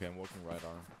 Okay, I'm walking right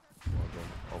arm. Walking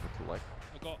over to left.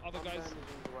 I got other guys.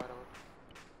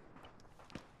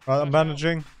 Right, I'm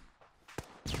bandaging.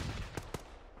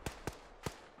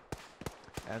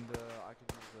 And I can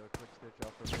use a quick stitch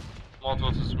after this.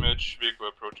 Molotov to Smidge, vehicle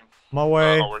approaching. My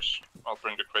way. Ours. I'll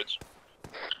bring the crates.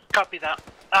 Copy that.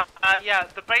 Yeah,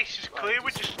 the base is clear.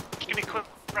 We're just giving a quick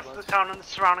rest of the town and the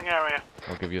surrounding area.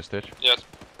 I'll give you a stitch. Yes,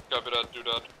 copy that, do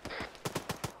that.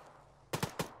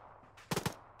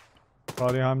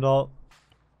 Body Heimdall.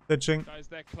 Stitching. Guys,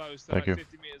 they're close. They're Thank like you.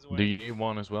 50 meters away. Do you need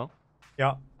one as well?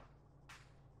 Yeah.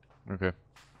 Okay.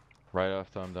 Right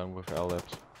after I'm done with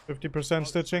L-Labs. 50%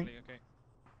 stitching. Okay.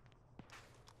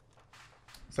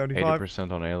 75.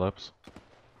 80% on A-Labs.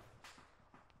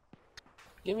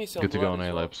 Give me some Good to go blood on as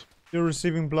well. A-Labs. You're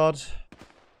receiving blood.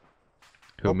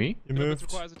 Who, me? You This moved.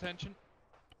 requires attention.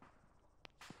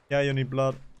 Yeah, you need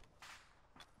blood.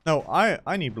 No,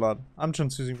 I need blood. I'm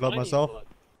transfusing blood I need myself. blood.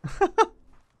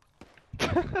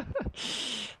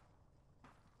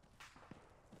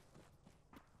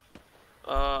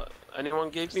 Anyone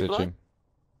gave me blood? Stitching.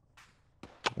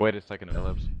 Wait a second,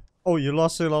 A-Labs. Oh, you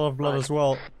lost a lot of blood as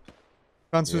well.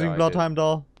 Transfusing Yeah, I blood, did.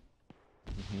 Heimdall.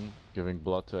 Giving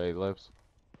blood to A-Labs.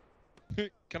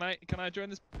 Can I join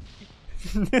this?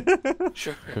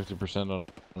 Sure. 50%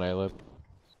 on A-Lab.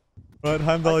 Right,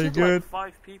 Heimdall, you took like good?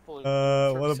 5 people in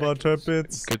What 30 about seconds.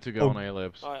 Turpits? Good to go Oh, on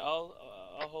A-Labs. Alright, I'll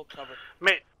hold cover.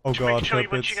 Mate, oh to make god, sure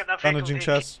once you Turpits. get that vehicle Bandaging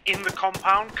chest. in the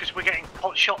compound, because we're getting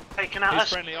pot shot taken at He's us.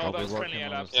 friendly. I'll All be those friendly working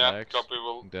on L-Labs. his Yeah, legs, copy,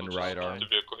 we'll then just right stop arm. the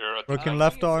vehicle here at Working I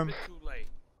left think it's a arm. bit too late.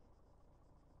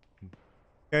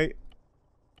 Okay,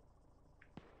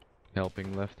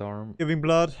 Helping left arm. giving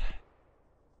blood.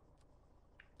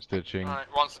 Stitching. Alright,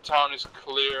 once the town is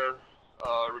clear,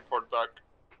 report back.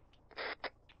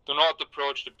 Do not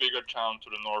approach the bigger town to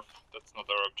the north. That's not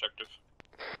our objective.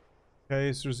 Okay,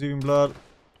 he's receiving blood.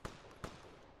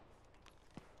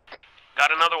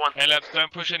 Got another one. Hey, lads,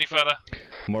 don't push any further.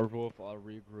 Wolf, I'll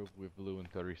regroup with blue in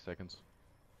 30 seconds.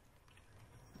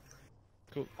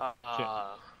 Cool.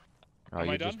 Ah, Am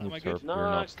you I just done? Am I moved, good? sir. You're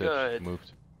not stitched. good.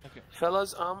 Moved. Okay.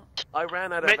 Fellas, I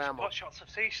ran out of Mitch, ammo. pot shots have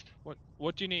ceased.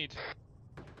 What do you need?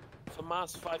 For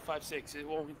Mars 556, it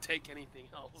won't take anything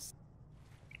else.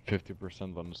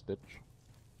 50% on the stitch.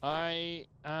 I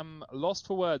am lost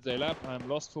for words, Alap. I'm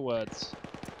lost for words.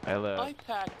 I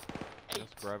packed 8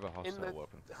 Just grab a in hostile the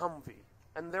weapon. Humvee,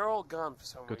 and they're all gone for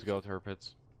some Good to reason. go,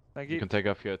 Turpits. Thank You you. can take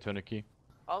off your tourniquet.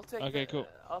 I'll take Okay, the, cool.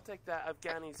 I'll take that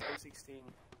Afghani's M16.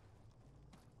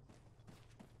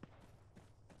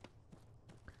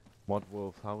 What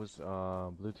Wolf, how is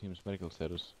blue team's medical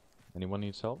status? Anyone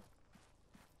needs help?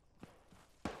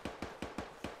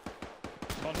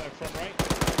 Contact front right.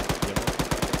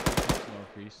 Yeah,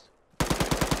 northeast.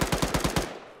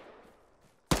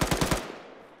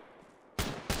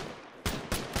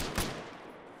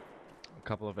 A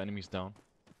couple of enemies down.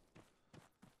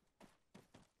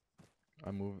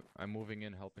 I'm moving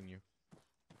in, helping you.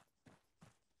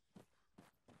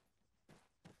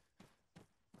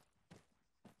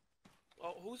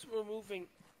 Oh, who's removing?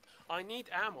 I need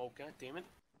ammo. God damn it,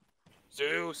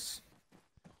 Zeus.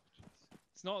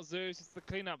 It's not Zeus. It's the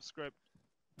cleanup script.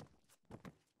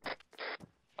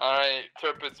 Alright,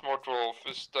 Turpits, Mortal,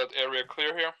 is that area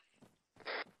clear here?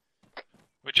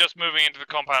 We're just moving into the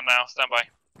compound now. Stand by.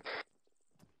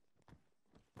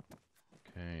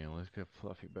 Okay, let's get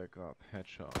Fluffy back up.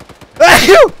 Headshot.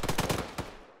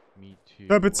 Me too.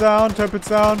 Turpits down, Turpits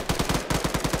down.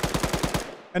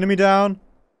 Enemy down.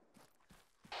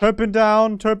 Turpin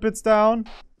down, Turpits down.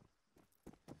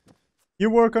 You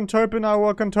work on Turpin, I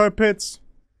work on Turpits.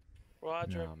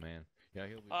 Roger. Oh man. Yeah,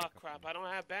 he'll be Oh back up crap! I don't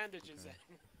have bandages.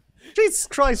 Jesus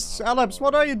Christ, Aleps,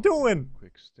 what are you doing?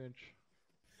 Quick stitch.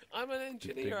 I'm an think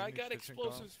engineer. I you got need stitching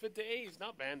explosives for days,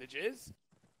 not bandages.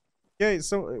 Okay,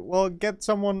 so, well, get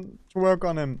someone to work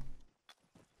on him.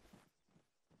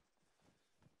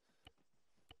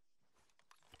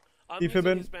 I'm If you've using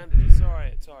been- his bandages. It's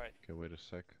alright. It's alright. Okay, wait a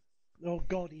sec. Oh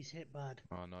god, he's hit bad.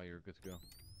 Oh no, you're good to go.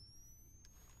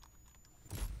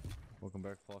 Welcome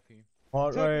back, Fluffy.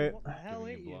 Alright. What the hell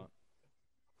hit you?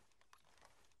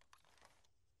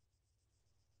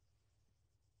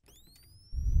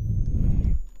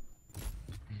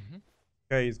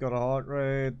 Okay, he's got a heart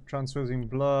rate, transfusing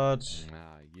blood.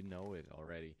 Ah, you know it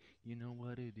already. You know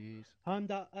what it is.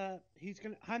 Heimdall, he's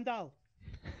gonna... Heimdall!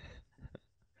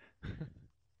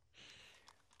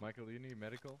 Michael, do you need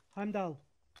medical? Heimdall!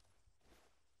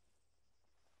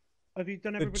 Have you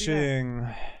done everybody there? Stitching.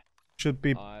 Should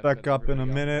be I've back got up in a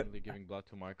everybody minute. currently giving blood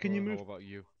to Michael. Can you and move- How about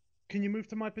you? Can you move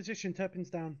to my position? Turpin's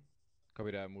down.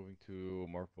 Copy that. Moving to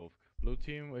Mark Wolf. Blue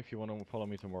team, if you want to follow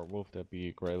me to Mark Wolf, that'd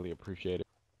be greatly appreciated.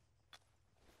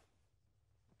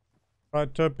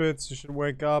 Right, Tuppets, you should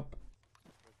wake up.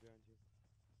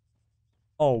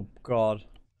 Oh god.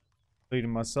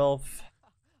 Bleeding myself.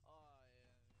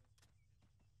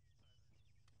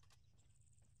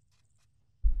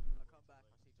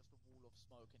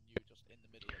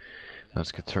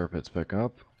 Let's get Turbits back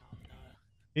up.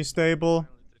 He's stable.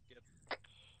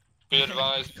 Be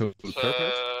advised,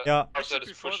 Yeah. Arset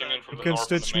is pushing in from You the can north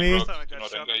on the stitch main me. road. Do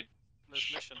not engage.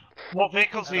 What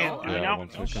vehicle's he in? Yeah, Do you know? 1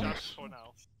 second.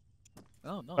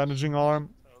 Oh, nice. Bandaging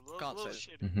arm. Can't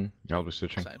say. I'll be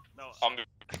switching. I'm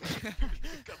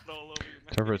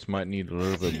Turrets might need a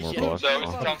little bit more blood. So,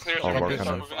 it's down clear, I'll so work start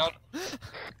on moving it. out.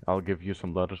 I'll give you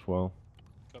some blood as well.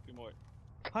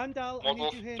 Heimdall, I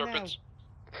need you here now.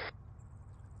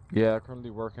 Yeah,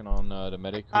 currently working on the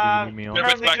medic. Who do you need me on?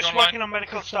 Currently just working on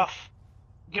medical stuff.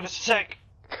 Give us a sec.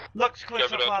 Looks clear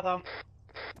so far though.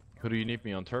 Who do you need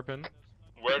me on? Turpin?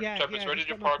 Where, Tuppence, where did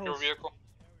you park your vehicle?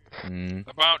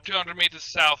 About 200 meters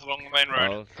south along the main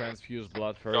road. I'll transfuse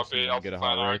blood first Copy, and get a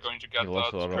heart Alpha rate. going to get He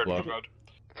lost a lot of blood. road.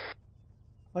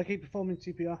 I keep performing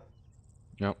CPR.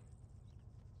 Yep.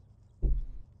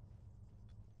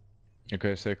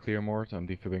 Okay, say clear, Mort. I'm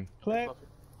defibbing. Clear.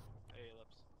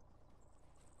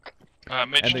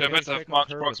 Mitch, And they Tuppence, can't I've check on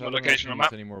marked Turbis, approximate I don't know if location he on needs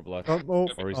map. any more blood. Oh,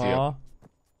 Or is he up?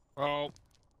 Oh.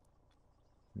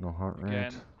 No heart rate.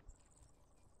 Again.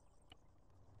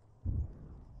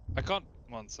 I can't.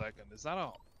 1 second. Is that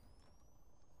all?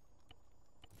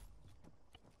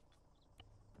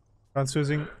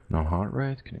 Transfusing. No heart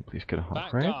rate. Can you please get a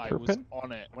heart That rate, guy was Turpin?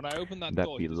 on it. When I opened that That'd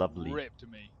door, be he just lovely. ripped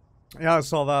me. Yeah, I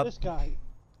saw This that.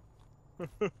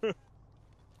 guy.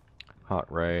 Heart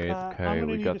rate. I'm Okay, gonna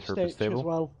we need got a Turpin stitch stable. as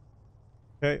well.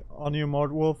 Okay, on you,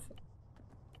 Mord Wolf.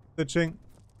 Stitching.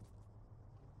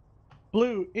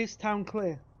 Blue, is town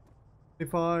clear?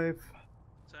 55.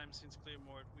 Time seems clear,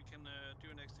 Mort. We can do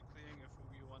an extra clearing if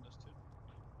you want us to.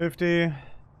 50.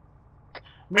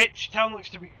 Rich, town looks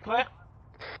to be clear.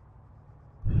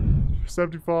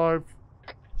 75.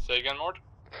 Say again, Mort?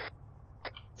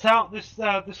 Town, this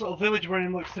little village we're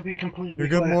in looks to be completely You're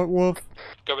good, clear. Mort Wolf.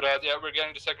 Copy that, yeah, we're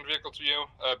getting the second vehicle to you.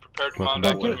 Prepare to Welcome mount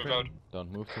up back, and move out.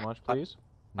 Don't move too much, please.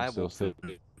 I I'm still will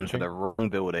sitting. into the wrong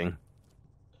building.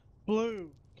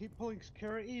 Blue, keep pulling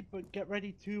security, but get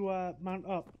ready to mount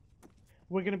up.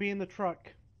 We're gonna be in the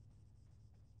truck.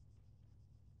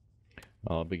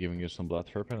 I'll be giving you some blood,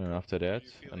 Turpin, and after that,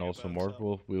 and also Mort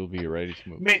Wolf, we'll be ready to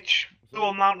move. Mitch,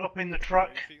 we'll mount up in the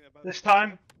truck this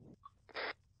time.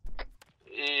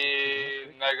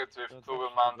 Negative, two will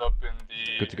mount up in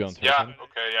the... Good to go on Yeah, Turpin.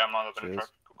 okay, yeah, mount up in the Cheers.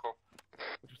 truck. Cool.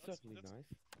 Which is certainly nice.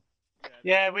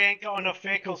 Yeah, we ain't got enough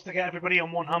vehicles to get everybody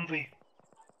on one Humvee.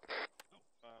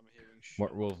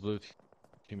 Mort Wolf, blue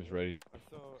team is ready.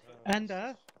 And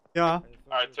Yeah.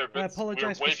 Alright, sir, I but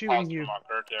apologize we're for way shooting past you. the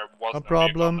marker. There was No no vehicle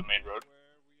problem. on the main road.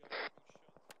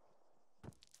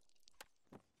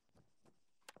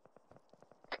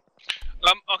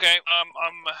 Okay,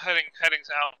 I'm heading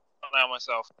out now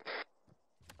myself.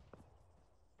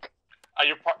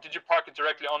 Did you park it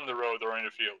directly on the road or in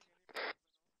the field?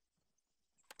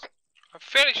 I'm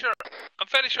fairly sure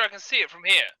I can see it from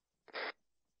here.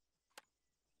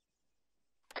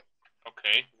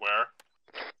 Okay, where?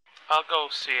 I'll go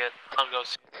see it. No,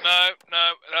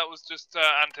 that was just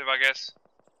Antiv, I guess.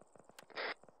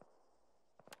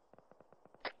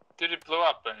 Did it blow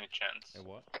up any chance?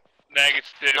 What? Negative,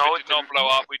 No, it did not blow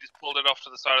up. We just pulled it off to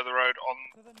the side of the road on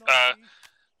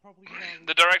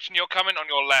the direction you're coming on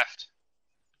your left.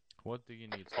 What do you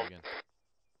need, again?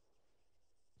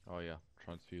 Oh yeah,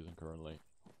 transfusing currently.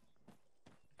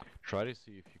 Try to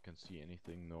see if you can see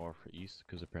anything north or east,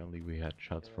 because apparently we had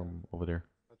shots from over there.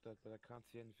 But I can't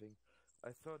see anything.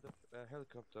 I saw the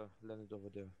helicopter landed over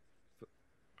there.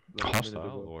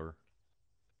 Hostile or?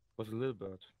 Was a little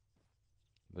bird.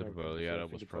 Little bird, yeah,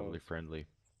 that was probably friendly.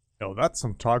 Yo, that's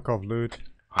some Tarkov loot.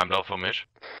 I'm Alpha Mitch.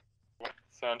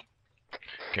 Send.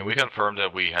 Can we confirm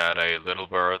that we had a little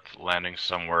bird landing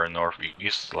somewhere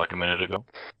northeast like a minute ago?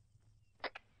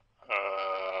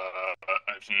 I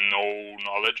have no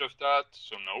knowledge of that,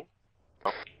 so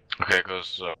no. Okay,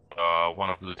 because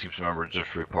one of the team's members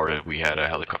just reported we had a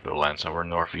helicopter land somewhere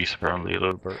northeast, apparently a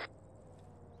little bird.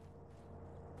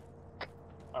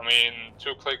 I mean,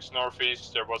 2 clicks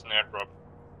northeast, there was an airdrop.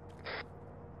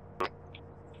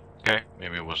 Okay,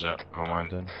 maybe it was that. Go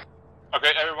mind then.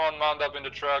 Okay, everyone mount up in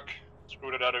the truck. Screw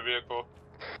that other vehicle.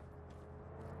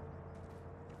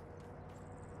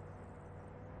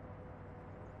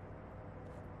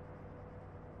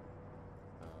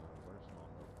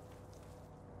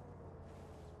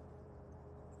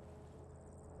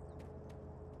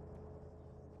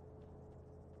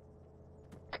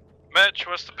 Mitch,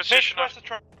 what's the position of the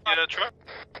truck? the truck?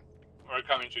 We're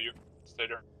coming to you. Stay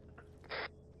there.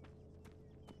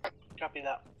 Copy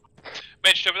that.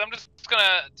 Mage, I'm just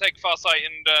gonna take far sight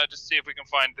and just see if we can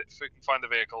find the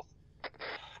vehicle.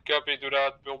 Copy, do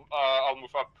that. I'll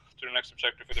move up to the next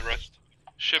objective with the rest.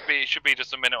 Should be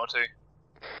just a minute or two.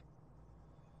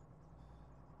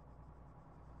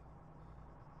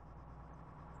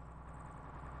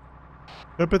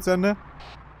 Turpit's Ende.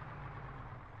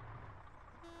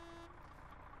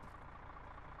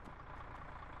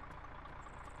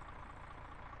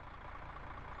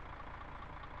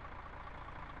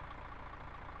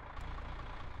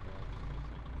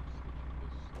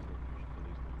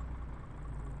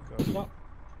 No,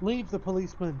 leave the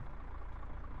policeman.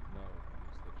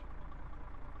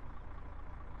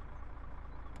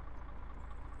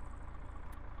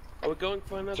 Are we going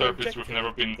for another Turpits, objective? we've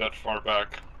never been that far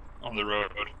back on the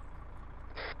road.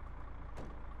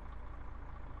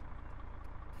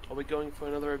 Are we going for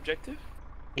another objective?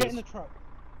 Get in the truck.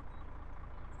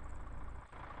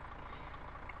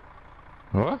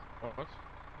 What? What?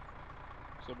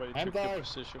 Somebody took the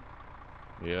position.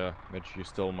 Yeah, Mitch, you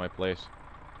stole my place.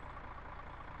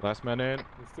 Last man in. We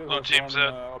still Blue have team's one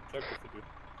out. objective to do.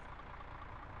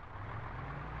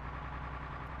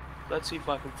 Let's see if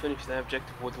I can finish the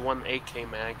objective with one AK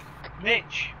mag.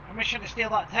 Mitch, permission to steal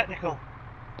that technical.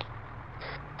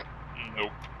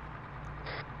 Nope.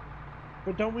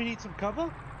 But don't we need some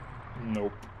cover?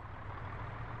 Nope.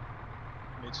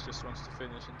 Mitch just wants to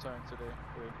finish in time today.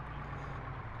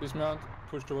 Dismount,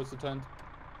 push towards the tent.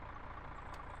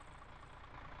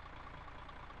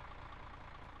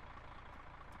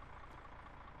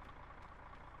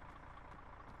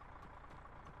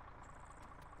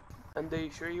 And are you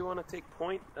sure you want to take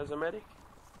point as a medic?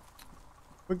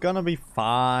 We're gonna be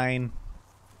fine.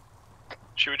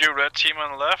 Should we do red team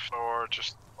on the left, or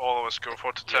just all of us go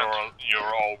for the tent? You're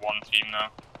all one team now.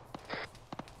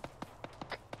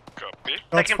 Copy. Shots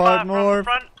Taking fired fire from the north.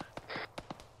 front.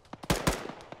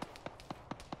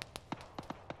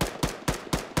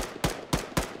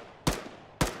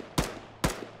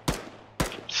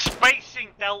 Spacing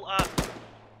Delta.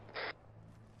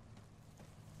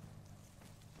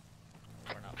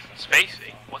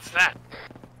 Spacing? What's that?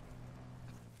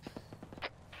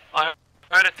 I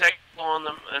heard a tech on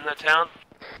them in the town.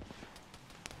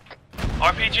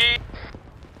 RPG?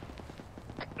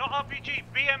 Not RPG,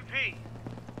 BMP.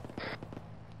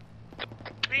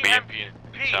 BMP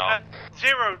BMP at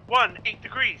 018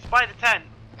 degrees by the 10.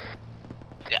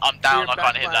 Yeah, I'm down, I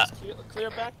can't hit that. Clear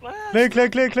back blast. Clear, clear,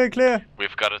 clear, clear, clear.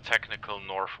 We've got a technical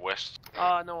northwest.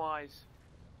 No eyes.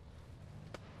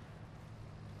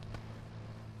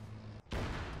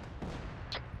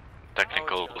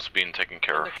 Technical was being taken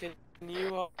care of. Can you,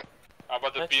 How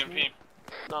about the let BMP? me-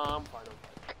 No, I'm fine. I'm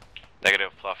fine.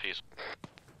 Negative, fluffies.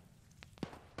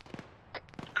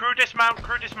 Crew dismount,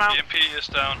 crew dismount. BMP is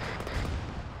down.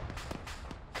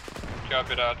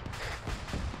 Copy that.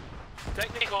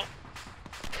 Technical.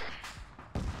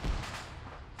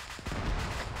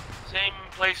 Same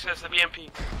place as the BMP.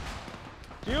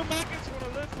 Do you maggots want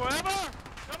to live forever?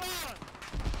 Come on!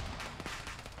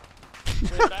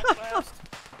 Clear back blast.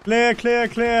 Clear, clear,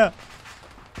 clear.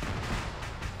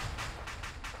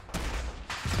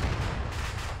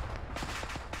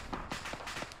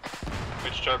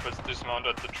 Which Turpits dismount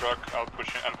at the truck? I'm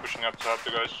pushing up to help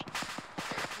you guys.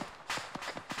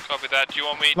 Copy that. Do you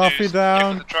want me Fluffy to stick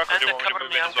down. with the truck, or And do you then want me to cover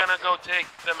move me. in I'm as well? gonna go take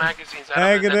the magazines out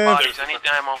Negative. of the dead bodies. I need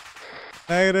ammo.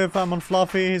 Negative, I'm on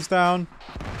Fluffy, he's down.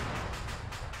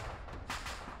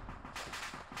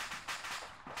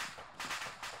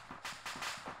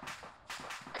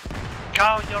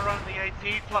 Carl, you're on the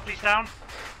AT, Fluffy's down.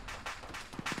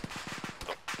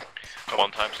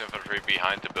 1 times infantry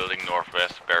behind the building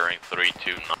northwest, bearing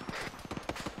 329.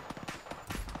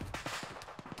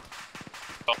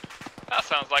 That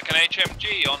sounds like an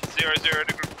HMG on 00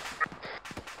 degree.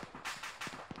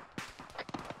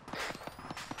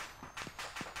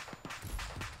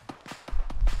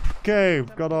 Okay,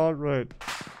 we've got alt right.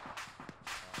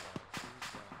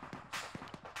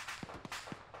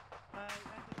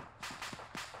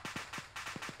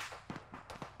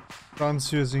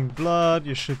 Transfusing blood,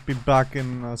 you should be back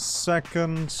in a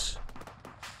second.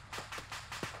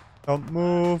 Don't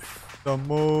move, don't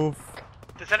move.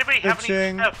 Does anybody have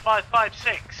Pitching. any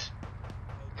 556?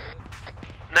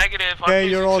 Negative. Okay, I'm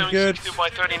you're all good. 62 by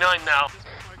 39 now.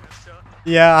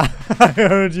 Yeah, I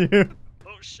heard you.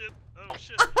 Oh shit, oh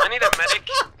shit. I need a medic